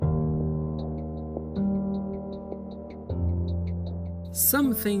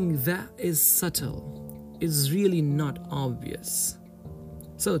something that is subtle is really not obvious.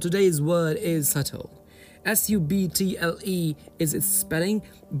 So today's word is subtle. S-U-B-T-L-E is its spelling,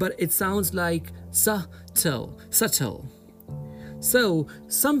 but it sounds like subtle. So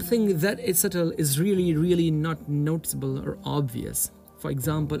something that is subtle is really not noticeable or obvious. For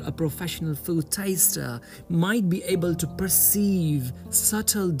example, a professional food taster might be able to perceive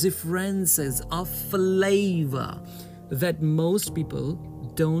subtle differences of flavor that most people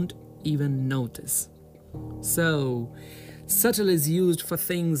don't even notice. So, subtle is used for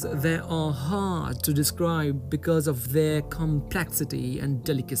things that are hard to describe because of their complexity and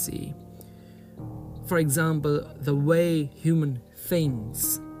delicacy. For example, the way human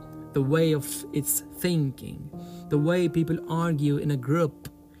thinks, the way of its thinking, the way people argue in a group.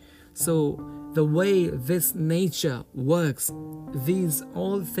 So the way this nature works, these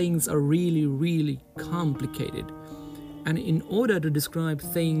all things are really complicated. And in order to describe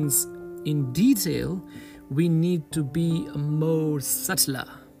things in detail, we need to be more subtler.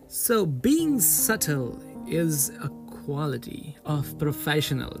 So being subtle is a quality of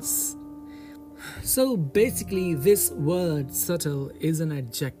professionals. So basically this word subtle is an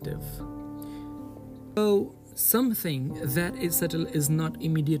adjective. So something that is subtle is not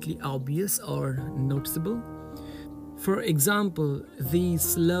immediately obvious or noticeable. For example, the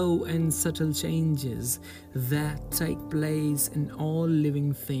slow and subtle changes that take place in all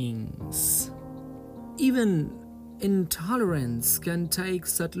living things. Even intolerance can take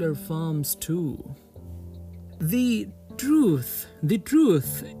subtler forms too. The truth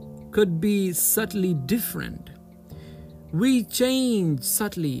could be subtly different. We change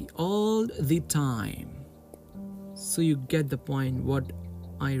subtly all the time. So you get the point what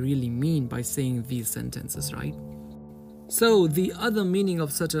I really mean by saying these sentences, right? So the other meaning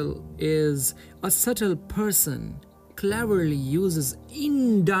of subtle is a subtle person cleverly uses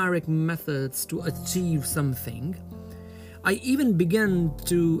indirect methods to achieve something. I even began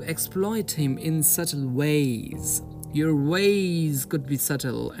to exploit him in subtle ways. Your ways could be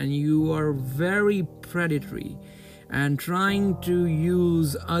subtle and you are very predatory and trying to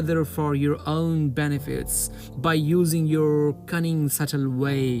use other for your own benefits by using your cunning subtle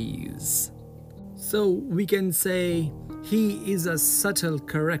ways. So we can say he is a subtle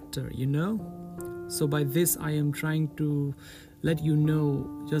character, you know? So by this I am trying to let you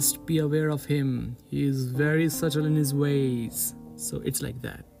know, just be aware of him. He is very subtle in his ways. So it's like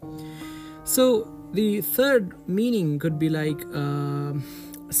that. So the third meaning could be like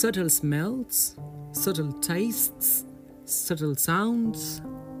subtle smells, subtle tastes, subtle sounds,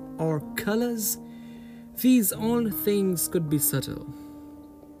 or colors. These all things could be subtle.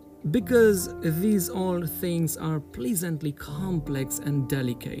 Because these all things are pleasantly complex and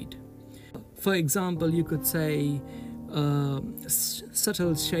delicate. For example, you could say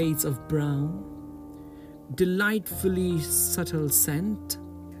subtle shades of brown, delightfully subtle scent.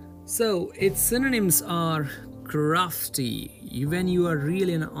 So its synonyms are crafty. When you are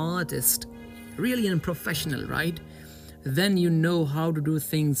really an artist, really a professional, right? Then you know how to do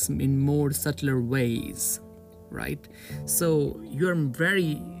things in more subtler ways, right? So you're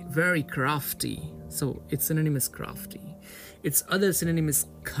very crafty. So its synonym is crafty. Its other synonym is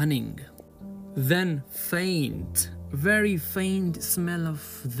cunning. Then faint, very faint smell of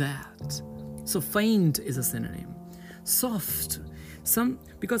that. So faint is a synonym. Soft,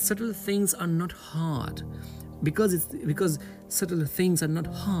 because subtle things are not hard. Because subtle things are not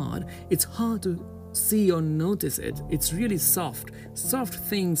hard, it's hard to see or notice it. It's really soft. Soft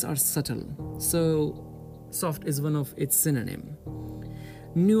things are subtle. So soft is one of its synonym.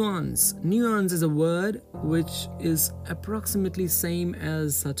 Nuance. Nuance is a word which is approximately same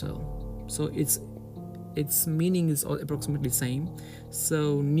as subtle. So its meaning is approximately same.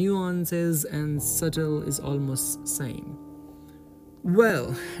 So nuances and subtle is almost same.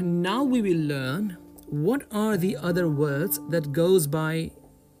 Well, now we will learn what are the other words that goes by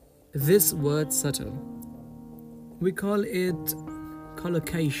this word subtle. We call it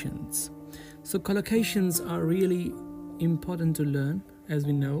collocations. So collocations are really important to learn, as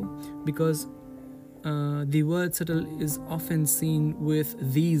we know, because the word subtle is often seen with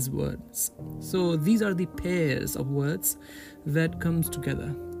these words. So these are the pairs of words that comes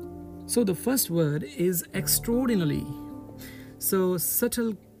together. So the first word is extraordinarily. So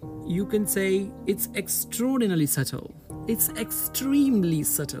subtle, you can say it's extraordinarily subtle. It's extremely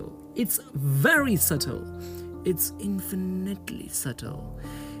subtle. It's very subtle. It's infinitely subtle.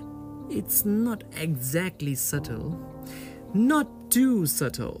 It's not exactly subtle. Not too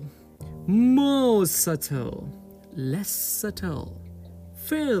subtle. More subtle. Less subtle.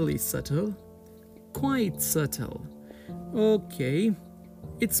 Fairly subtle. Quite subtle. Okay,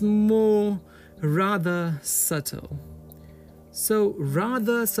 It's more rather subtle. So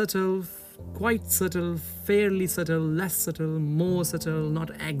rather subtle, quite subtle, fairly subtle, less subtle, more subtle,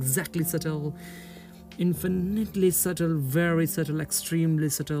 not exactly subtle, infinitely subtle, very subtle, extremely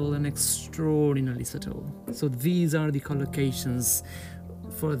subtle, and extraordinarily subtle. So these are the collocations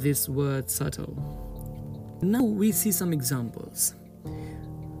for this word subtle. Now we see some examples.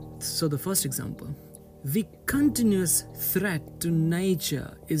 So the first example, the continuous threat to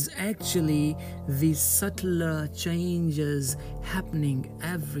nature is actually the subtler changes happening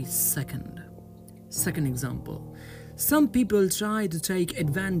every second. Second example, some people try to take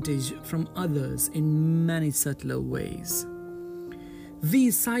advantage from others in many subtler ways.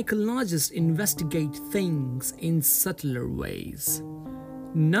 The psychologists investigate things in subtler ways.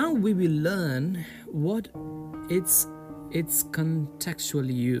 Now we will learn what its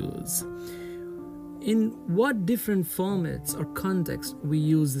contextual use. In what different formats or contexts we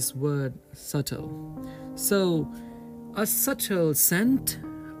use this word subtle. So, a subtle scent,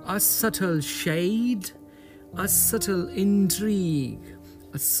 a subtle shade, a subtle intrigue,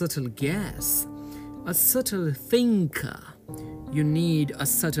 a subtle guess, a subtle thinker. You need a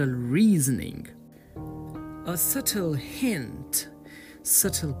subtle reasoning, a subtle hint,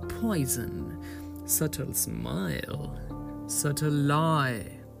 subtle poison, subtle smile, subtle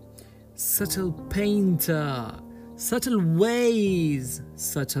lie, subtle painter, subtle ways,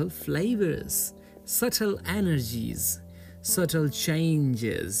 subtle flavors, subtle energies, subtle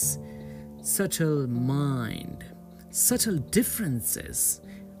changes, subtle mind, subtle differences,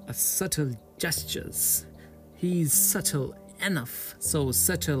 subtle gestures. He's subtle enough, so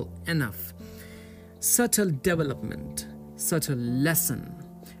subtle enough. Subtle development, subtle lesson.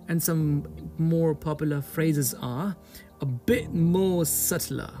 And some more popular phrases are a bit more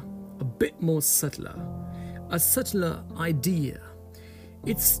subtler, a bit more subtler, a subtler idea.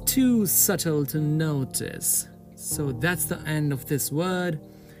 It's too subtle to notice. So that's the end of this word.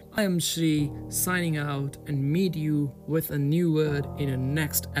 I am Shri signing out and meet you with a new word in a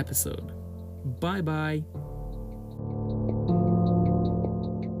next episode. Bye bye.